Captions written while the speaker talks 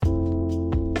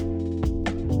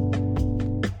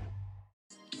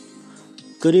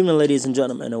Good evening, ladies and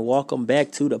gentlemen, and welcome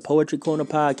back to the Poetry Corner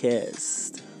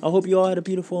podcast. I hope you all had a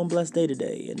beautiful and blessed day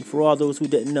today. And for all those who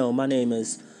didn't know, my name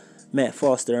is Matt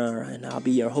Foster, and I'll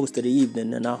be your host of the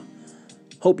evening. And I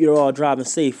hope you're all driving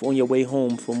safe on your way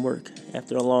home from work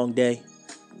after a long day.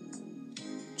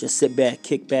 Just sit back,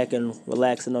 kick back, and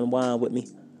relax and unwind with me.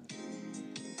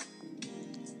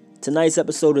 Tonight's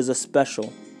episode is a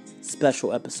special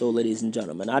episode, ladies and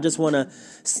gentlemen. I just want to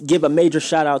give a major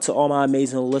shout out to all my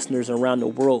amazing listeners around the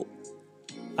world.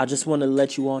 I just want to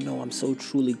let you all know I'm so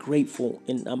truly grateful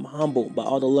and I'm humbled by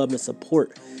all the love and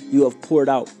support you have poured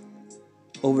out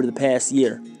over the past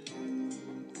year.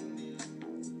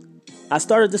 I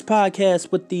started this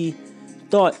podcast with the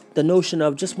notion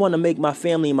of just want to make my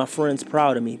family and my friends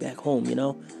proud of me back home,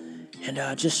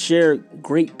 and just share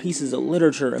great pieces of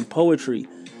literature and poetry.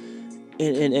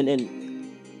 And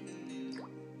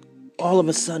all of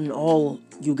a sudden, all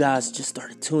you guys just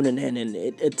started tuning in, and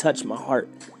it touched my heart,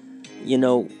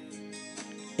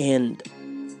 and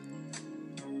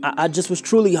I just was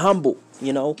truly humbled,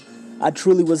 I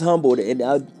truly was humbled, and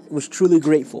I was truly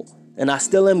grateful, and I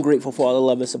still am grateful for all the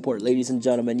love and support, ladies and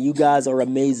gentlemen. You guys are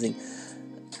amazing.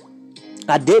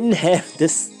 I didn't have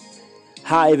this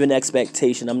high of an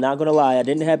expectation. I'm not going to lie. I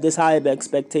didn't have this high of an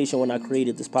expectation when I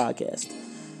created this podcast.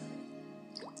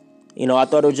 I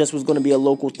thought it just was going to be a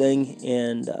local thing,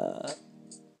 and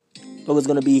it was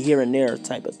going to be here and there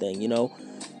type of thing,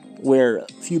 where a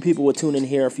few people would tune in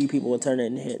here, a few people would turn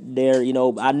in there.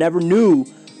 I never knew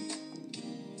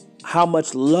how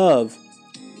much love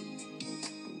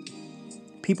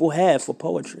people have for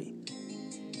poetry.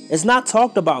 It's not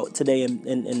talked about today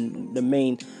in the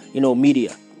main,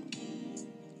 media.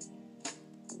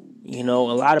 A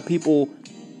lot of people,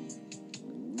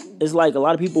 it's like a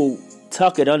lot of people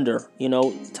tuck it under,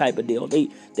 type of deal. They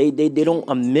don't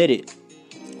admit it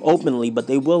openly, but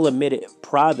they will admit it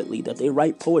privately that they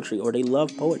write poetry or they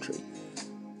love poetry.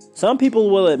 Some people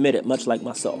will admit it, much like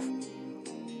myself,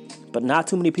 but not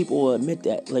too many people will admit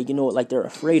that, like they're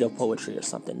afraid of poetry or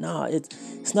something. Nah,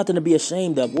 it's nothing to be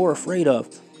ashamed of or afraid of.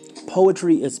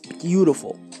 Poetry is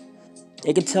beautiful.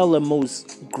 It can tell the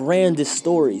most grandest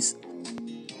stories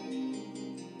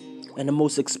in the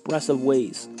most expressive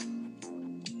ways.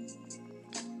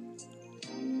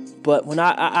 But when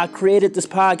I created this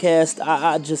podcast,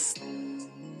 I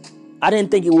didn't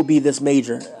think it would be this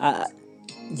major.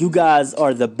 You guys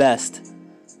are the best.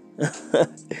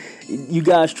 You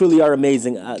guys truly are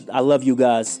amazing. I love you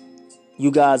guys.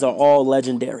 You guys are all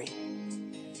legendary.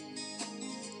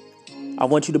 I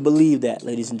want you to believe that,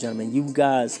 ladies and gentlemen. You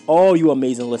guys, all you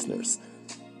amazing listeners.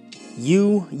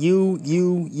 You,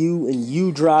 and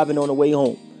you driving on the way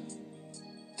home.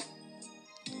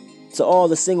 To all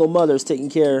the single mothers taking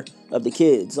care of the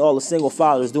kids, all the single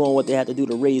fathers doing what they have to do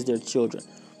to raise their children.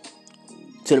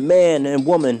 To the man and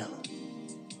woman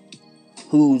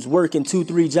who's working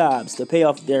 2-3 jobs to pay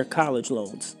off their college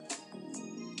loans.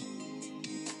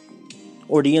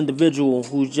 Or the individual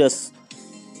who's just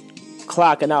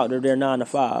clocking out of their 9 to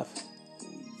 5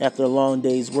 after a long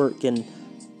day's work and,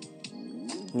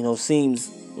 seems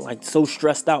like so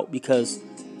stressed out because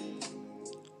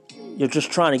you're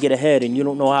just trying to get ahead and you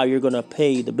don't know how you're going to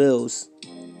pay the bills.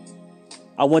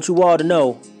 I want you all to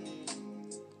know,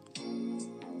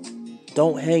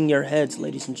 don't hang your heads,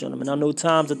 ladies and gentlemen. I know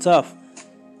times are tough,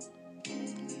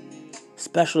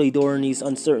 especially during these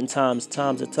uncertain times.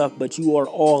 Times are tough, but you are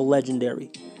all legendary.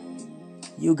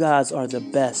 You guys are the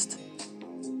best.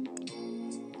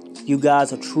 You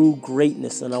guys are true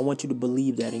greatness, and I want you to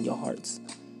believe that in your hearts.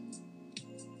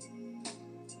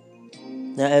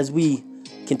 Now, as we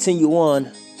continue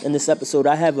on in this episode,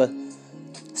 I have a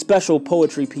special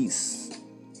poetry piece.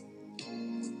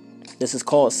 This is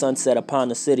called Sunset Upon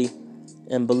the City.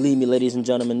 And believe me, ladies and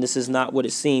gentlemen, this is not what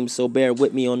it seems, so bear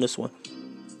with me on this one.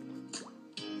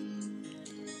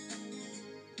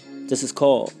 This is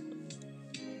called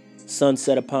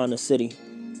Sunset Upon the City.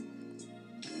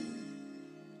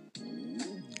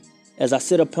 As I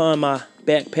sit upon my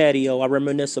back patio, I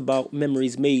reminisce about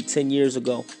memories made 10 years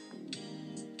ago,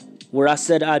 where I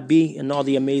said I'd be and all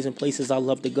the amazing places I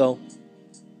love to go.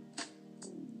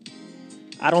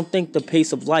 I don't think the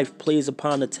pace of life plays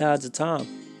upon the tides of time.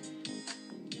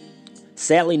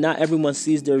 Sadly, not everyone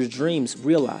sees their dreams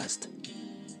realized.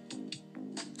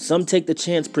 Some take the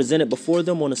chance presented before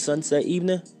them on a sunset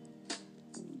evening,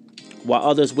 while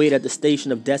others wait at the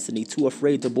station of destiny, too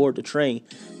afraid to board the train.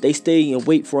 They stay and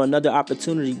wait for another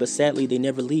opportunity, but sadly they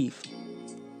never leave.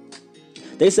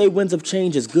 They say winds of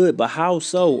change is good, but how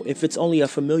so if it's only a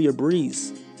familiar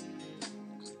breeze?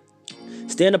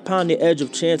 Stand upon the edge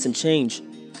of chance and change,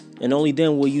 and only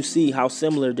then will you see how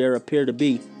similar there appear to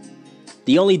be.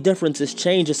 The only difference is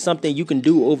change is something you can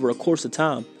do over a course of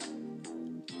time.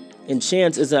 And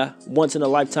chance is a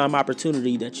once-in-a-lifetime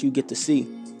opportunity that you get to see.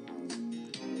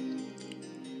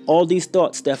 All these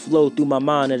thoughts that flow through my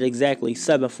mind at exactly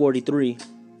 7:43.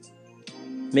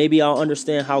 Maybe I'll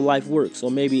understand how life works,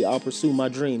 or maybe I'll pursue my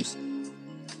dreams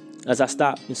as I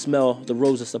stop and smell the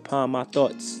roses upon my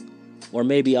thoughts. Or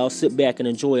maybe I'll sit back and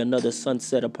enjoy another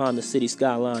sunset upon the city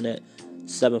skyline at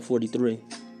 7:43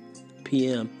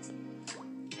 p.m.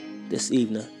 this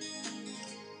evening.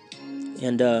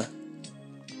 And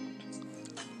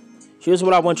here's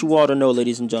what I want you all to know,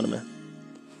 ladies and gentlemen.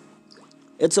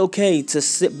 It's okay to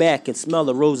sit back and smell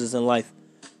the roses in life.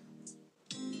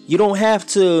 You don't have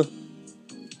to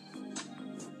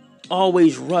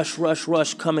always rush,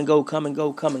 come and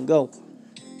go.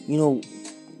 You know,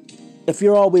 if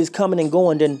you're always coming and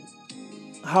going, then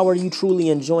how are you truly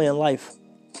enjoying life?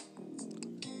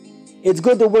 It's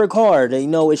good to work hard. You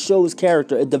know, it shows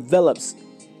character. It develops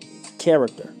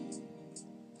character.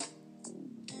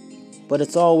 But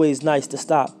it's always nice to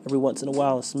stop every once in a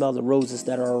while and smell the roses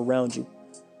that are around you.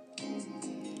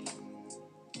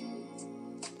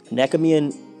 And that could be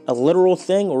a literal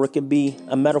thing, or it could be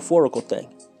a metaphorical thing.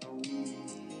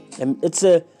 And it's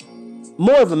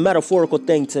more of a metaphorical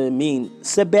thing to mean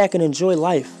sit back and enjoy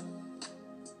life.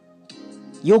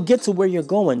 You'll get to where you're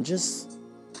going. Just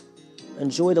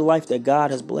enjoy the life that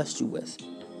God has blessed you with.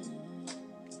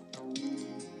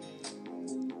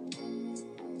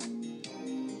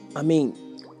 I mean,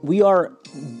 we are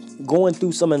going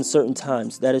through some uncertain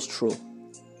times. That is true.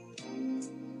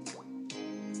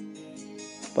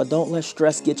 But don't let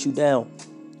stress get you down.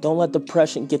 Don't let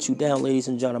depression get you down, ladies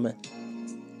and gentlemen.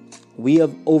 We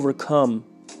have overcome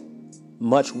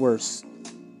much worse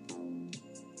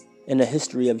in the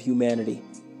history of humanity.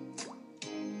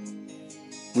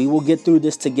 We will get through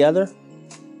this together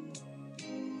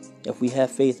if we have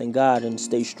faith in God and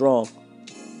stay strong.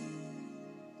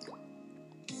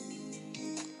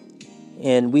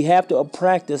 And we have to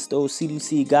practice those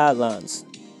CDC guidelines.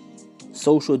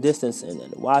 Social distancing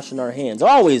and washing our hands.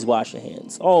 Always wash your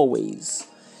hands. Always.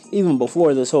 Even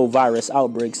before this whole virus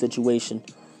outbreak situation,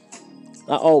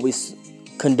 I always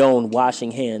condone washing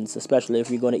hands, especially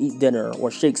if you're going to eat dinner or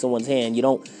shake someone's hand. You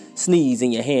don't sneeze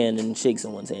in your hand and shake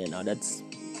someone's hand. Now, that's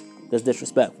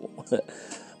disrespectful.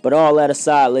 But all that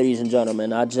aside, ladies and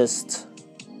gentlemen, I just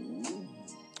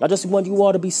want you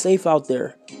all to be safe out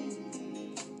there.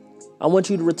 I want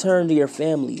you to return to your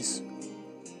families.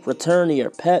 Return to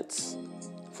your pets.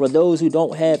 For those who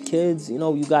don't have kids, you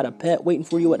know, you got a pet waiting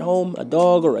for you at home, a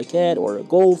dog or a cat or a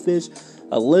goldfish,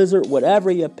 a lizard,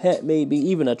 whatever your pet may be,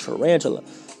 even a tarantula.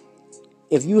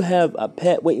 If you have a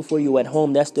pet waiting for you at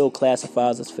home, that still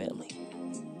classifies as family.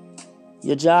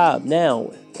 Your job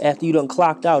now, after you done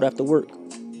clocked out after work,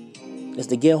 is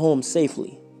to get home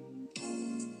safely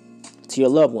to your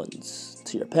loved ones,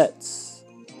 to your pets.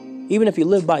 Even if you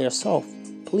live by yourself,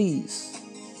 please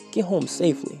get home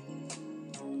safely.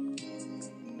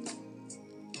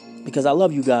 Because I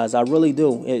love you guys. I really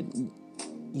do.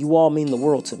 You all mean the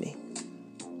world to me.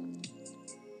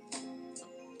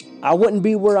 I wouldn't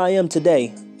be where I am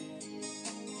today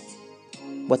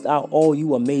without all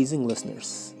you amazing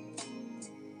listeners.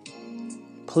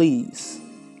 Please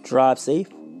drive safe,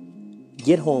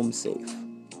 get home safe,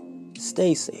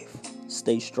 stay safe,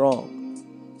 stay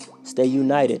strong, stay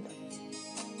united.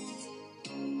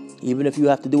 Even if you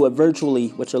have to do it virtually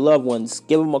with your loved ones,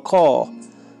 give them a call.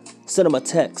 Send them a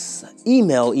text,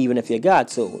 email even if you got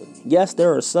to. Yes,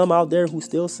 there are some out there who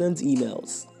still sends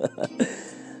emails.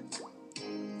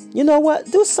 You know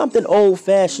what? Do something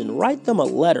old-fashioned. Write them a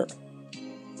letter.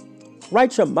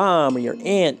 Write your mom or your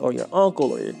aunt or your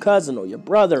uncle or your cousin or your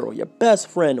brother or your best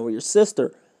friend or your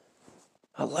sister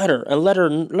a letter and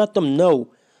let them know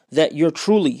that you're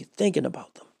truly thinking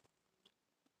about them.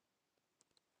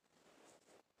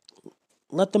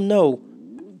 Let them know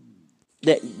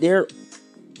that they're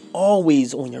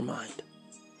always on your mind,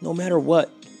 no matter what.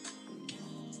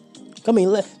 I mean,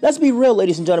 let's be real,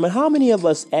 ladies and gentlemen. How many of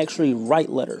us actually write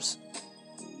letters?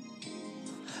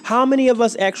 How many of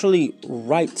us actually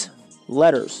write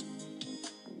letters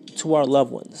to our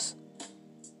loved ones?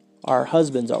 Our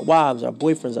husbands, our wives, our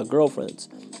boyfriends, our girlfriends,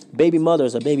 baby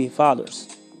mothers, or baby fathers.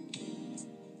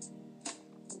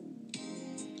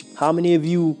 How many of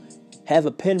you have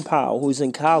a pen pal who's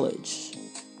in college?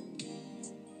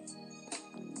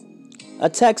 A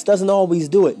text doesn't always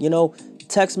do it. You know,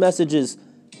 text messages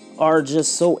are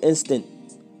just so instant.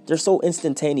 They're so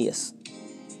instantaneous.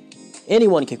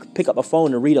 Anyone can pick up a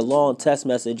phone and read a long text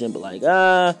message and be like,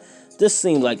 this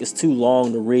seems like it's too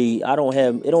long to read. It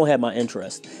don't have my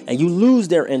interest. And you lose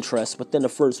their interest within the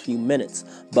first few minutes.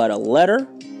 But a letter,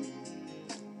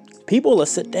 people will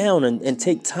sit down and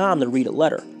take time to read a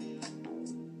letter.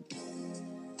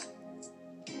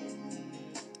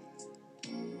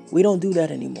 We don't do that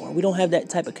anymore. We don't have that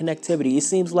type of connectivity. It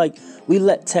seems like we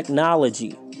let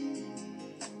technology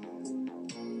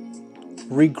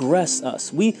regress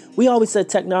us. We always said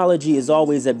technology is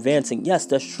always advancing. Yes,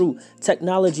 that's true.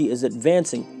 Technology is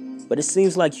advancing, but it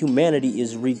seems like humanity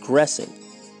is regressing.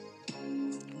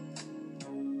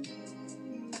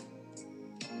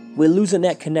 We're losing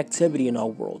that connectivity in our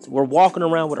world. We're walking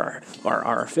around with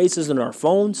our faces in our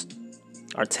phones,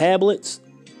 our tablets,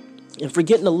 and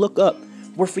forgetting to look up.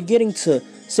 We're forgetting to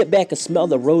sit back and smell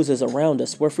the roses around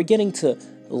us. We're forgetting to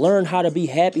learn how to be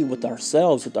happy with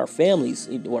ourselves, with our families,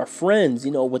 our friends,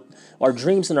 with our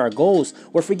dreams and our goals.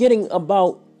 We're forgetting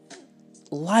about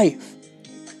life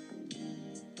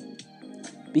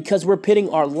because we're putting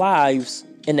our lives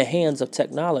in the hands of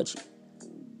technology.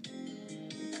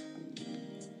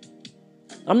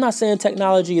 I'm not saying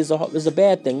technology is a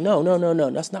bad thing. No.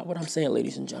 That's not what I'm saying,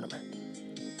 ladies and gentlemen.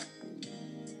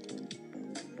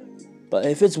 But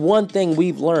if it's one thing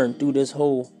we've learned through this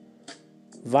whole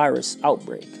virus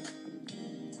outbreak,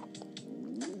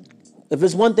 if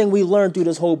it's one thing we learned through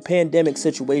this whole pandemic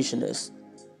situation, is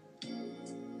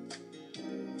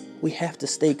we have to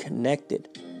stay connected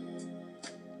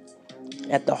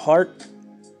at the heart,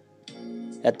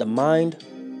 at the mind,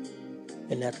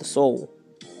 and at the soul.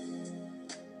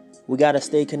 We got to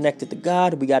stay connected to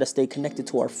God. We got to stay connected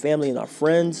to our family and our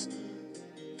friends.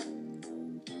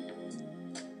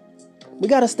 We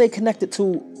got to stay connected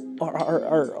to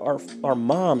our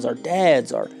moms, our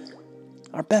dads, our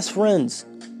best friends,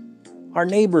 our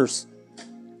neighbors.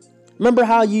 Remember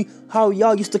how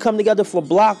y'all used to come together for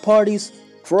block parties?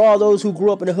 For all those who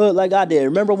grew up in the hood like I did.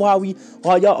 Remember while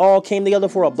y'all all came together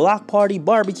for a block party,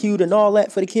 barbecued and all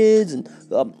that for the kids, and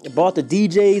brought the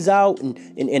DJs out,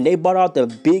 and they brought out the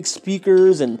big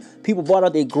speakers, and people brought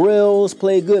out their grills,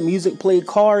 played good music, played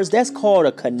cards. That's called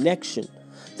a connection.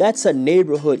 That's a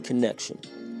neighborhood connection.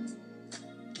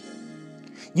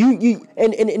 And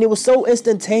it was so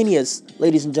instantaneous,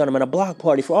 ladies and gentlemen, a block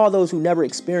party for all those who never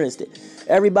experienced it.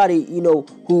 Everybody,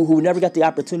 who never got the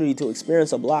opportunity to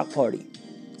experience a block party.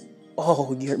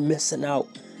 Oh, you're missing out.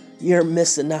 You're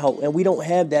missing out. And we don't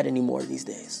have that anymore these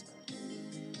days.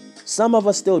 Some of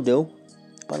us still do,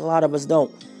 but a lot of us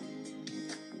don't.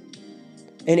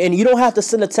 And you don't have to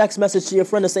send a text message to your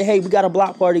friend and say, hey, we got a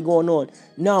block party going on.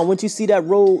 No, once you see that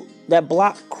road, that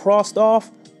block crossed off,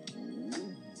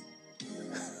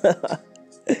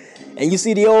 and you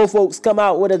see the old folks come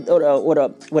out with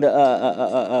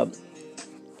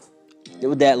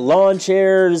that lawn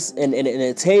chairs and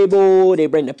a table. They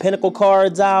bring the Pinnacle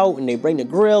cards out and they bring the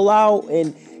grill out,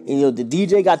 and the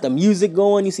DJ got the music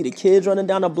going. You see the kids running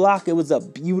down the block. It was a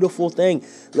beautiful thing,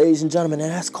 ladies and gentlemen,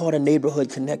 and that's called a neighborhood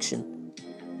connection.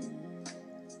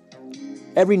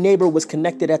 Every neighbor was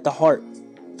connected at the heart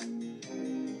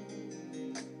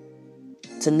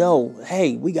to know,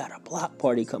 hey, we got a block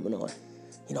party coming on.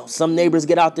 Some neighbors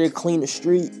get out there, clean the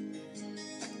street.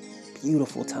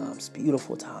 Beautiful times,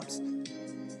 beautiful times.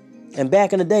 And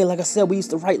back in the day, like I said, we used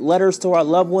to write letters to our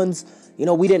loved ones.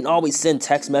 We didn't always send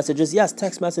text messages. Yes,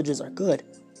 text messages are good.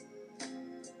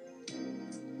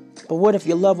 But what if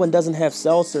your loved one doesn't have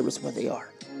cell service where they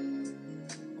are?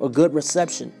 Or good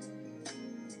reception?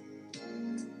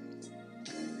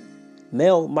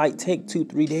 Mail might take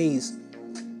 2-3 days,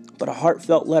 but a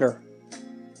heartfelt letter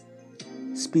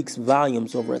speaks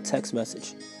volumes over a text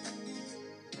message.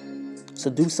 So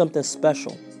do something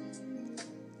special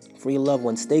for your loved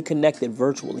ones. Stay connected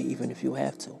virtually, even if you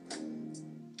have to.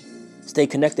 Stay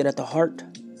connected at the heart.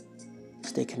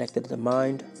 Stay connected at the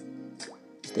mind.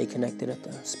 Stay connected at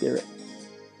the spirit.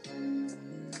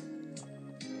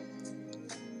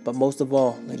 But most of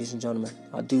all, ladies and gentlemen,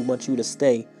 I do want you to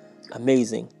stay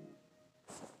amazing.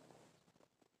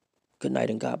 Good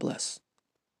night and God bless.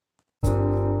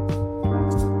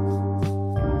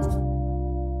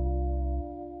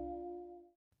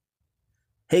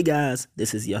 Hey guys,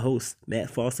 this is your host,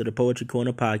 Matt Foster, the Poetry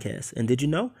Corner Podcast. And did you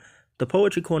know? The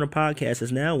Poetry Corner Podcast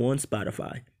is now on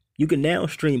Spotify. You can now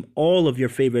stream all of your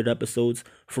favorite episodes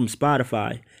from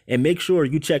Spotify. And make sure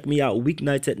you check me out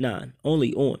weeknights at 9,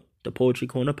 only on the Poetry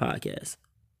Corner Podcast.